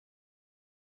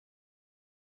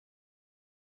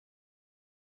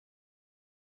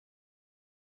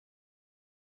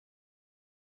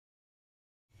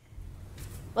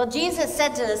Well, Jesus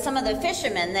said to some of the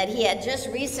fishermen that he had just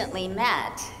recently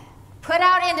met, "Put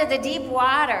out into the deep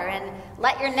water and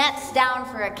let your nets down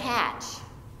for a catch."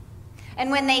 And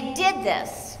when they did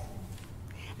this,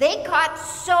 they caught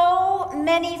so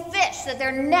many fish that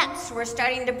their nets were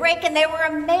starting to break, and they were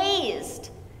amazed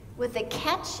with the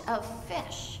catch of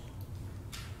fish.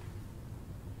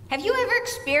 Have you ever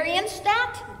experienced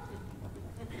that?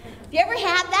 Have you ever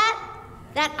had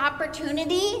that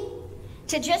opportunity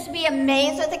to just be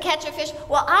amazed with the catch of fish?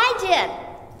 Well, I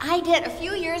did. A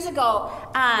few years ago,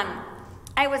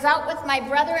 I was out with my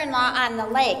brother-in-law on the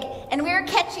lake, and we were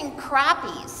catching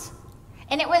crappies.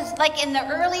 And it was like in the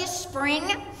early spring,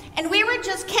 and we were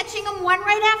just catching them one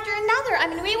right after another. I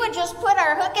mean, we would just put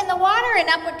our hook in the water, and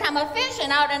up would come a fish,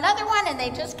 and out another one, and they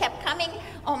just kept coming.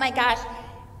 Oh my gosh,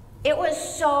 it was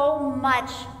so much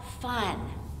fun.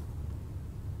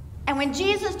 And when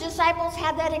Jesus' disciples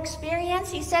had that experience,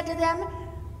 he said to them,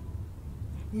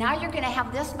 "Now you're going to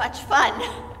have this much fun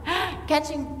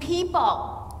catching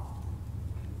people."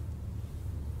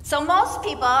 So most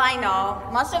people I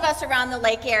know, most of us around the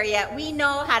lake area, we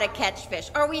know how to catch fish,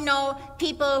 or we know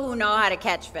people who know how to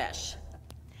catch fish.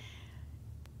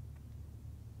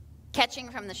 Catching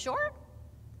from the shore,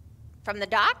 from the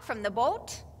dock, from the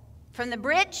boat, from the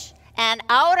bridge, and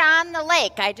out on the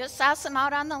lake. I just saw some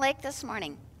out on the lake this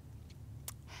morning.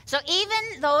 So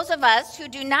even those of us who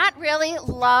do not really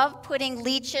love putting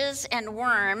leeches and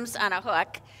worms on a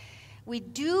hook, we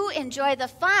do enjoy the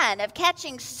fun of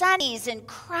catching sunnies and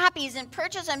crappies and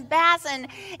perches and bass and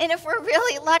if we're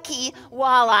really lucky,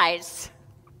 walleyes.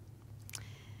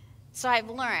 So I've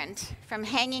learned from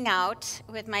hanging out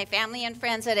with my family and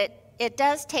friends that it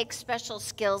does take special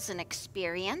skills and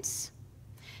experience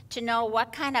to know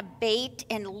what kind of bait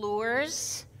and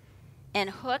lures and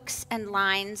hooks and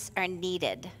lines are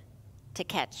needed to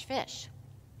catch fish.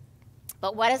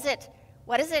 But what does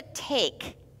it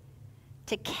take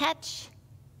to catch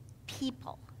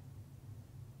people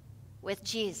with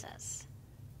Jesus?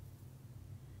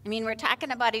 I mean, we're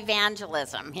talking about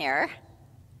evangelism here.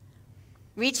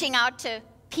 Reaching out to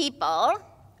people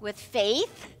with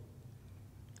faith,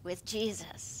 with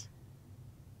Jesus.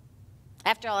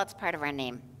 After all, it's part of our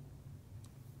name.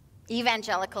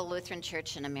 Evangelical Lutheran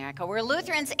Church in America. We're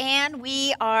Lutherans and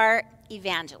we are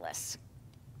evangelists.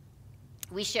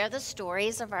 We share the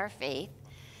stories of our faith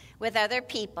with other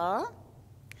people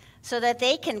so that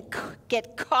they can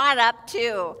get caught up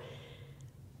too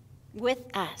with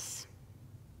us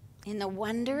in the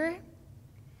wonder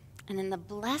and in the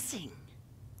blessing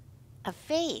of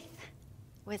faith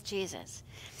with Jesus.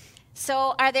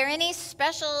 So are there any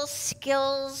special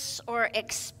skills or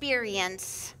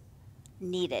experience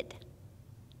needed?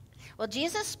 Well,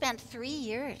 Jesus spent 3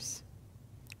 years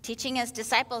teaching his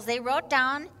disciples. They wrote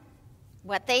down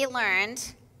what they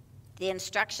learned. The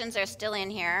instructions are still in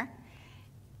here.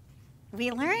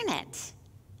 We learn it.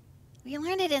 We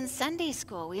learn it in Sunday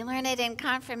school. We learn it in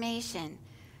confirmation.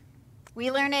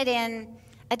 We learn it in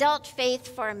adult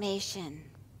faith formation.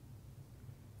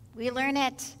 We learn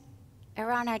it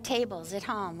around our tables at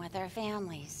home with our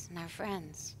families and our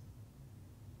friends.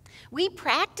 We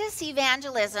practice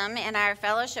evangelism in our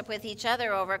fellowship with each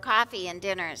other over coffee and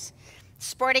dinners,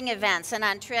 sporting events and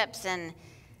on trips and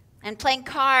playing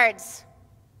cards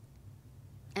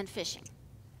and fishing.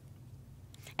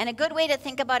 And a good way to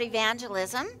think about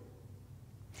evangelism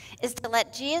is to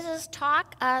let Jesus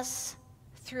talk us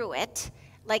through it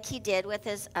like he did with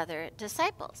his other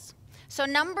disciples. So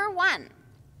number 1,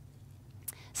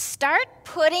 start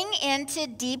putting into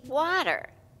deep water.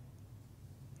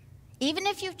 Even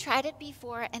if you've tried it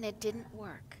before and it didn't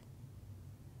work.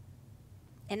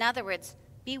 In other words,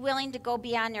 be willing to go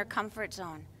beyond your comfort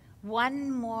zone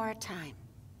one more time.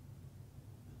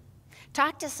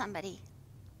 Talk to somebody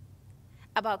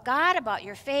about God, about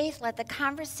your faith. Let the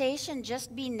conversation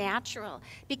just be natural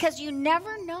because you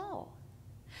never know.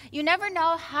 You never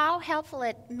know how helpful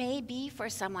it may be for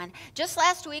someone. Just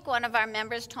last week, one of our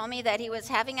members told me that he was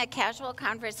having a casual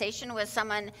conversation with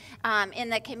someone in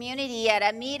the community at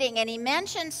a meeting, and he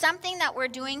mentioned something that we're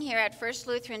doing here at First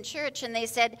Lutheran Church, and they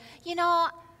said, you know,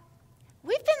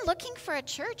 we've been looking for a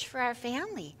church for our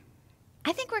family.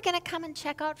 I think we're going to come and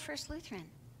check out First Lutheran.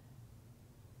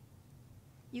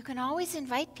 You can always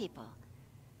invite people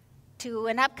to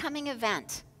an upcoming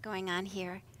event going on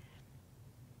here.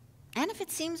 And if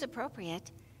it seems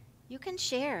appropriate, you can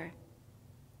share.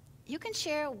 You can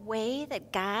share a way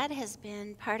that God has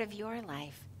been part of your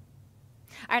life.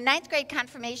 Our 9th grade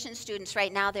confirmation students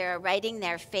right now, they're writing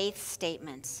their faith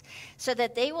statements so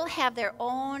that they will have their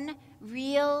own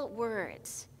real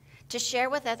words to share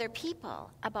with other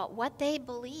people about what they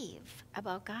believe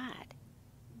about God.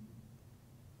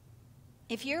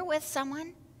 If you're with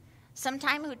sometime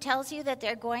who tells you that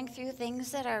they're going through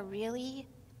things that are really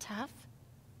tough,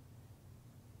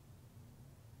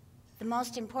 the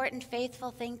most important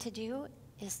faithful thing to do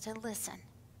is to listen.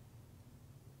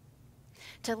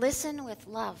 To listen with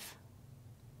love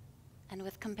and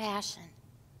with compassion.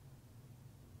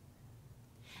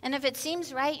 And if it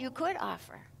seems right, you could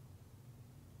offer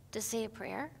to say a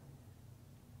prayer.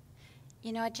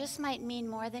 You know, it just might mean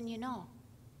more than you know.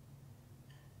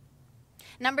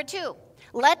 Number 2,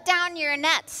 let down your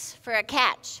nets for a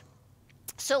catch.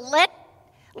 So let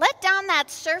down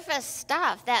that surface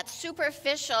stuff, that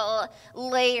superficial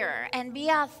layer, and be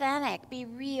authentic, be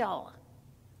real,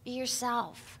 be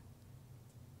yourself.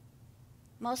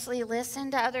 Mostly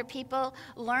listen to other people,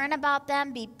 learn about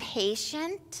them, be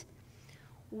patient,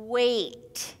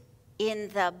 wait in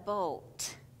the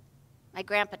boat. My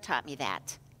grandpa taught me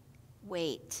that.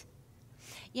 Wait.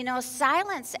 You know,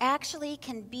 silence actually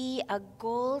can be a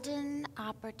golden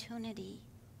opportunity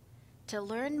to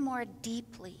learn more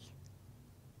deeply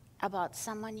about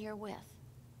someone you're with.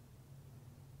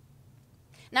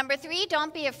 Number 3,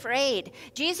 don't be afraid.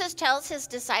 Jesus tells his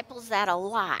disciples that a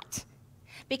lot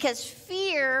because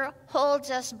fear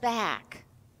holds us back.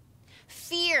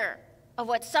 Fear of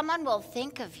what someone will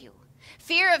think of you.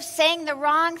 Fear of saying the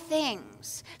wrong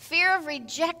things, fear of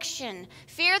rejection,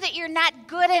 fear that you're not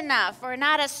good enough or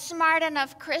not a smart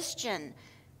enough Christian.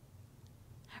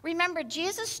 Remember,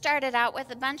 Jesus started out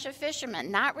with a bunch of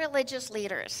fishermen, not religious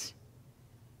leaders,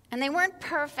 and they weren't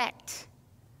perfect.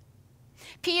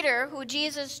 Peter, who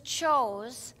Jesus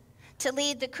chose to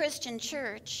lead the Christian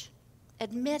church,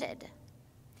 admitted,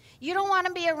 "You don't want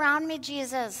to be around me,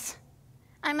 Jesus.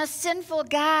 I'm a sinful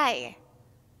guy."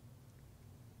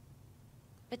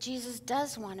 But Jesus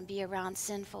does want to be around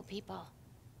sinful people.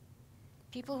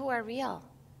 People who are real.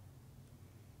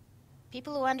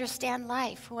 People who understand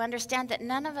life, who understand that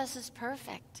none of us is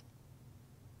perfect.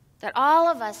 That all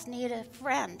of us need a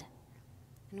friend,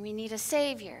 and we need a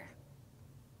Savior,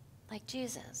 like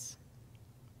Jesus.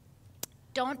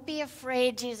 Don't be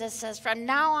afraid, Jesus says. From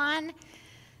now on,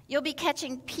 you'll be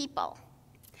catching people.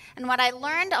 And what I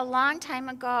learned a long time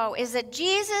ago is that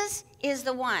Jesus is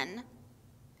the one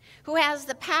who has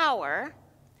the power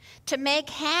to make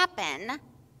happen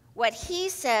what he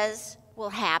says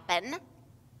will happen.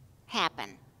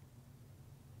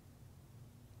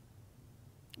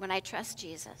 When I trust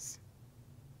Jesus,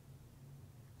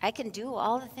 I can do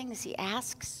all the things he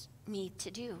asks me to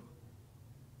do.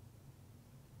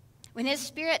 When his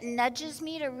Spirit nudges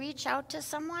me to reach out to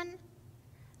someone,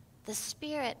 the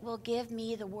Spirit will give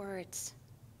me the words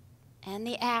and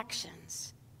the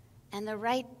actions and the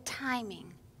right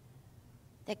timing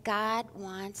that God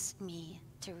wants me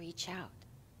to reach out.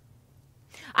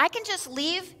 I can just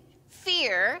leave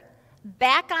fear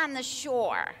back on the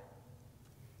shore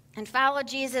and follow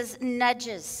Jesus'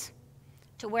 nudges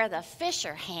to where the fish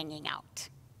are hanging out.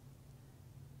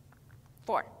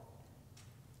 4,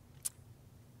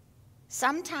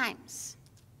 sometimes,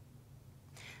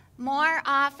 more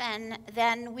often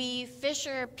than we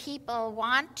fisher people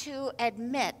want to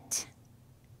admit,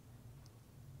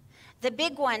 the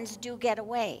big ones do get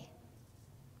away.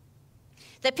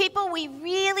 The people we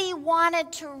really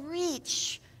wanted to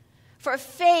reach for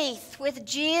faith with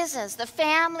Jesus, the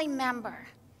family member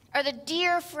or the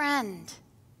dear friend,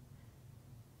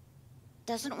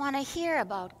 doesn't want to hear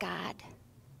about God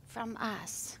from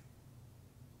us.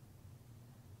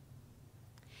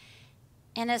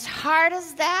 And as hard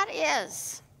as that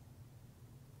is,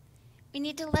 we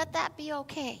need to let that be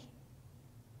okay.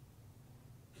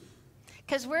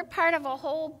 Because we're part of a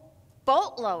whole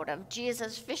boatload of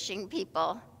Jesus fishing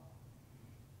people.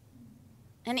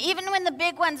 And even when the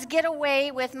big ones get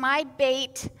away with my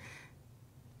bait,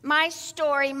 my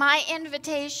story, my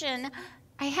invitation,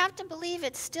 I have to believe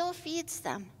it still feeds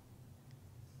them.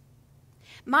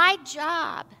 My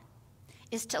job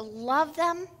is to love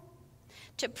them,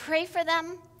 to pray for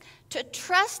them, to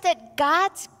trust that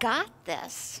God's got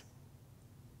this,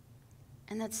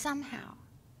 and that somehow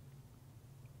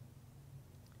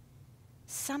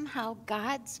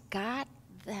God's got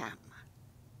them.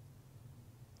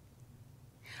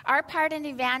 Our part in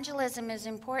evangelism is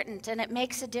important, and it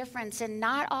makes a difference, and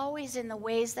not always in the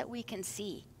ways that we can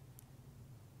see.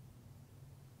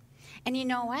 And you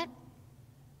know what?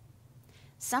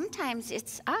 Sometimes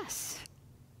it's us,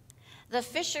 the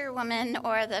fisherwoman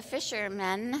or the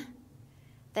fishermen,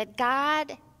 that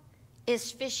God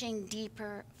is fishing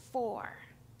deeper for,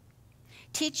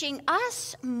 teaching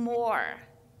us more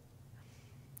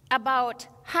about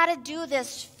how to do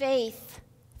this faith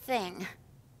thing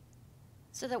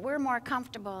so that we're more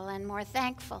comfortable and more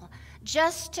thankful,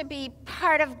 just to be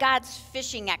part of God's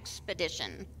fishing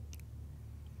expedition.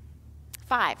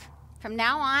 5, from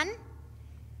now on,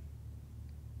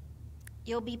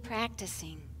 you'll be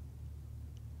practicing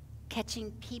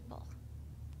catching people.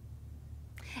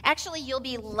 Actually, you'll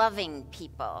be loving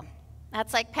people.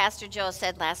 That's like Pastor Joe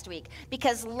said last week,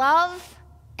 because love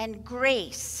and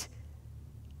grace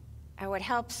are what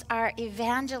helps our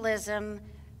evangelism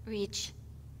reach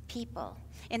people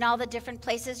in all the different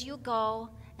places you go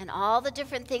and all the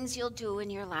different things you'll do in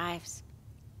your lives.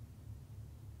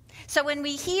 So when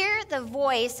we hear the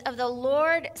voice of the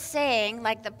Lord saying,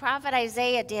 like the prophet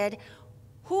Isaiah did,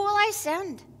 "Who will I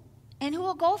send and who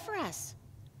will go for us?"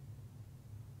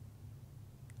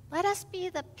 Let us be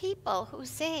the people who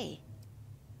say,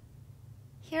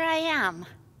 "Here I am.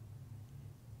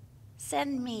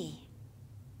 Send me."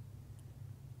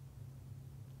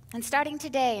 And starting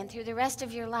today and through the rest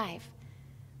of your life,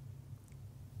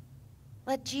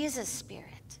 let Jesus'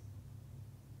 Spirit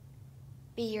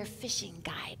be your fishing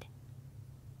guide.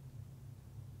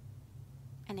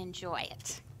 And enjoy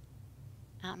it.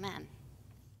 Amen.